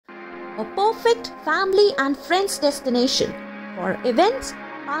a perfect family and friends destination for events,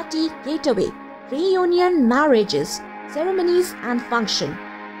 party, getaway, reunion, marriages, ceremonies and function.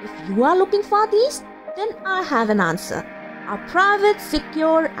 If you are looking for these, then I have an answer. A private,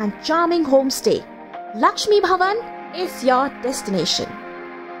 secure and charming homestay, Laxmi Bhawan, is your destination.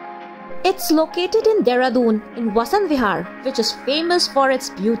 It's located in Dehradun in Vasant Vihar, which is famous for its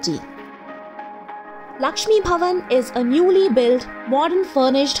beauty. Laxmi Bhawan is a newly built, modern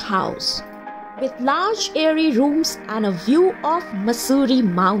furnished house with large airy rooms and a view of Mussoorie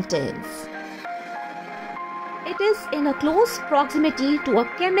mountains. It is in a close proximity to a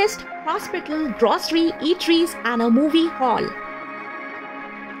chemist, hospital, grocery, eateries and a movie hall.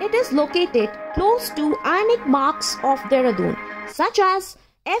 It is located close to iconic marks of Dehradun such as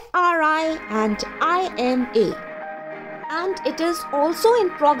FRI and IMA, and it is also in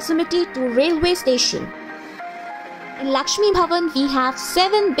proximity to railway station. In Laxmi Bhawan we have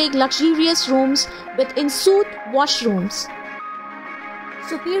 7 big luxurious rooms with en-suite washrooms.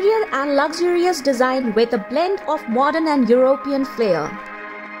 Superior and luxurious design with a blend of modern and European flair.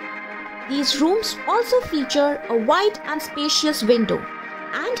 These rooms also feature a wide and spacious window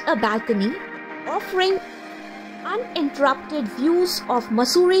and a balcony offering uninterrupted views of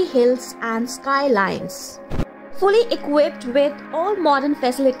Mussoorie hills and skylines. Fully equipped with all modern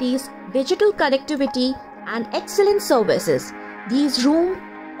facilities, digital connectivity and excellent services, these rooms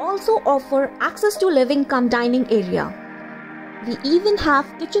also offer access to living-cum-dining area. We even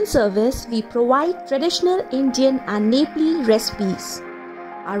have kitchen service. We provide traditional Indian and Nepali recipes.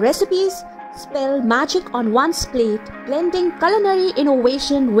 Our recipes spell magic on one's plate, blending culinary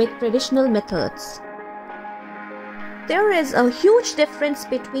innovation with traditional methods. There is a huge difference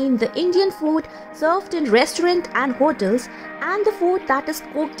between the Indian food served in restaurants and hotels and the food that is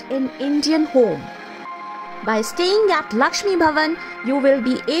cooked in Indian home. By staying at Laxmi Bhawan, you will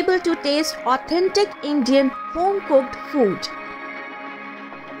be able to taste authentic Indian home-cooked food.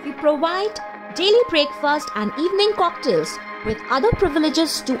 We provide daily breakfast and evening cocktails with other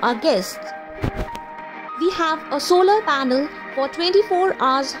privileges to our guests. We have a solar panel for 24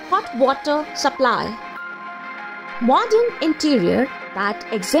 hours hot water supply. Modern interior that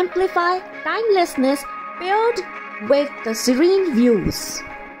exemplify timelessness paired with the serene views.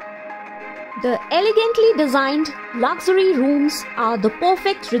 The elegantly designed luxury rooms are the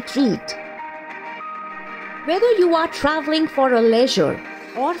perfect retreat. Whether you are traveling for a leisure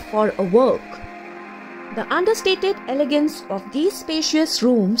or for a work, the understated elegance of these spacious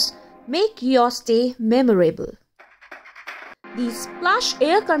rooms make your stay memorable. These plush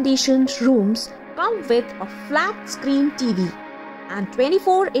air-conditioned rooms come with a flat-screen TV and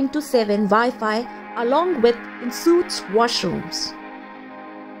 24/7 Wi-Fi along with en-suite washrooms.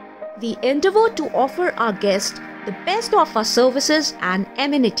 We endeavor to offer our guests the best of our services and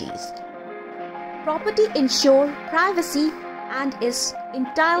amenities. Property ensures privacy and is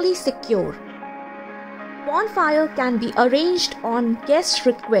entirely secure. Bonfire can be arranged on guest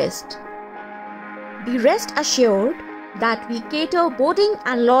request. Be rest assured that we cater boarding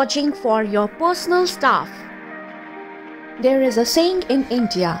and lodging for your personal staff. There is a saying in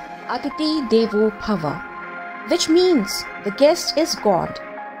India, Atiti Devo Bhava, which means the guest is God.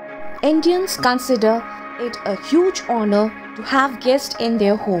 Indians consider it a huge honor to have guests in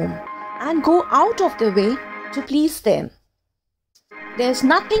their home and go out of their way to please them. There's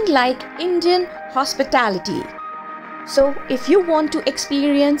nothing like Indian hospitality. So if you want to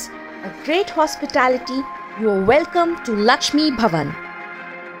experience a great hospitality, you are welcome to Laxmi Bhawan.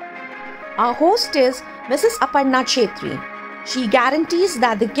 Our host is Mrs. Aparna Chetri. She guarantees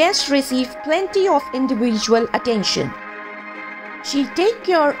that the guests receive plenty of individual attention. She takes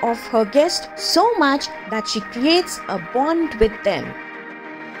care of her guests so much that she creates a bond with them.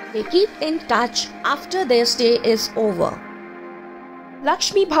 They keep in touch after their stay is over.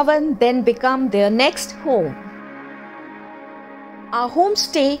 Laxmi Bhawan then become their next home. Our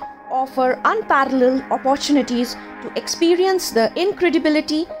homestay offer unparalleled opportunities to experience the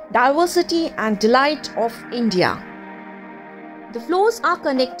incredibility, diversity and delight of India. The floors are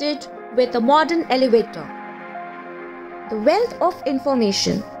connected with a modern elevator. The wealth of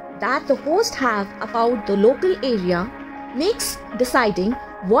information that the host have about the local area makes deciding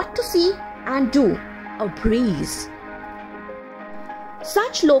what to see and do a breeze.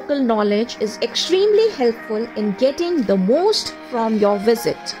 Such local knowledge is extremely helpful in getting the most from your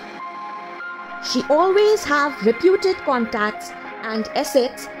visit. She always have reputed contacts and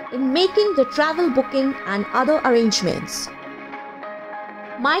assets in making the travel booking and other arrangements.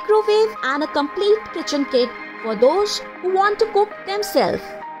 Microwave and a complete kitchen kit for those who want to cook themselves.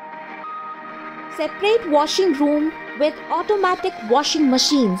 Separate washing room with automatic washing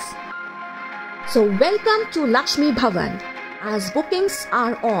machines. So welcome to Laxmi Bhawan, as bookings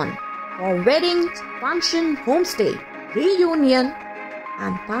are on for weddings, function, homestay, reunion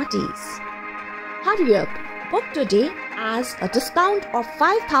and parties. Hurry up, book today as a discount of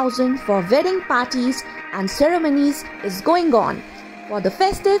 5,000 for wedding parties and ceremonies is going on for the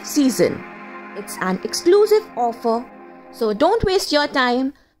festive season. It's an exclusive offer, so don't waste your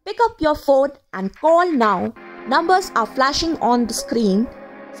time. Pick up your phone and call now. Numbers are flashing on the screen.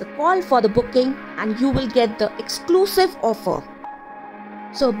 So call for the booking and you will get the exclusive offer.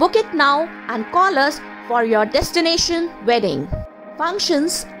 So book it now and call us for your destination wedding,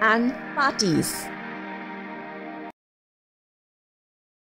 functions and parties.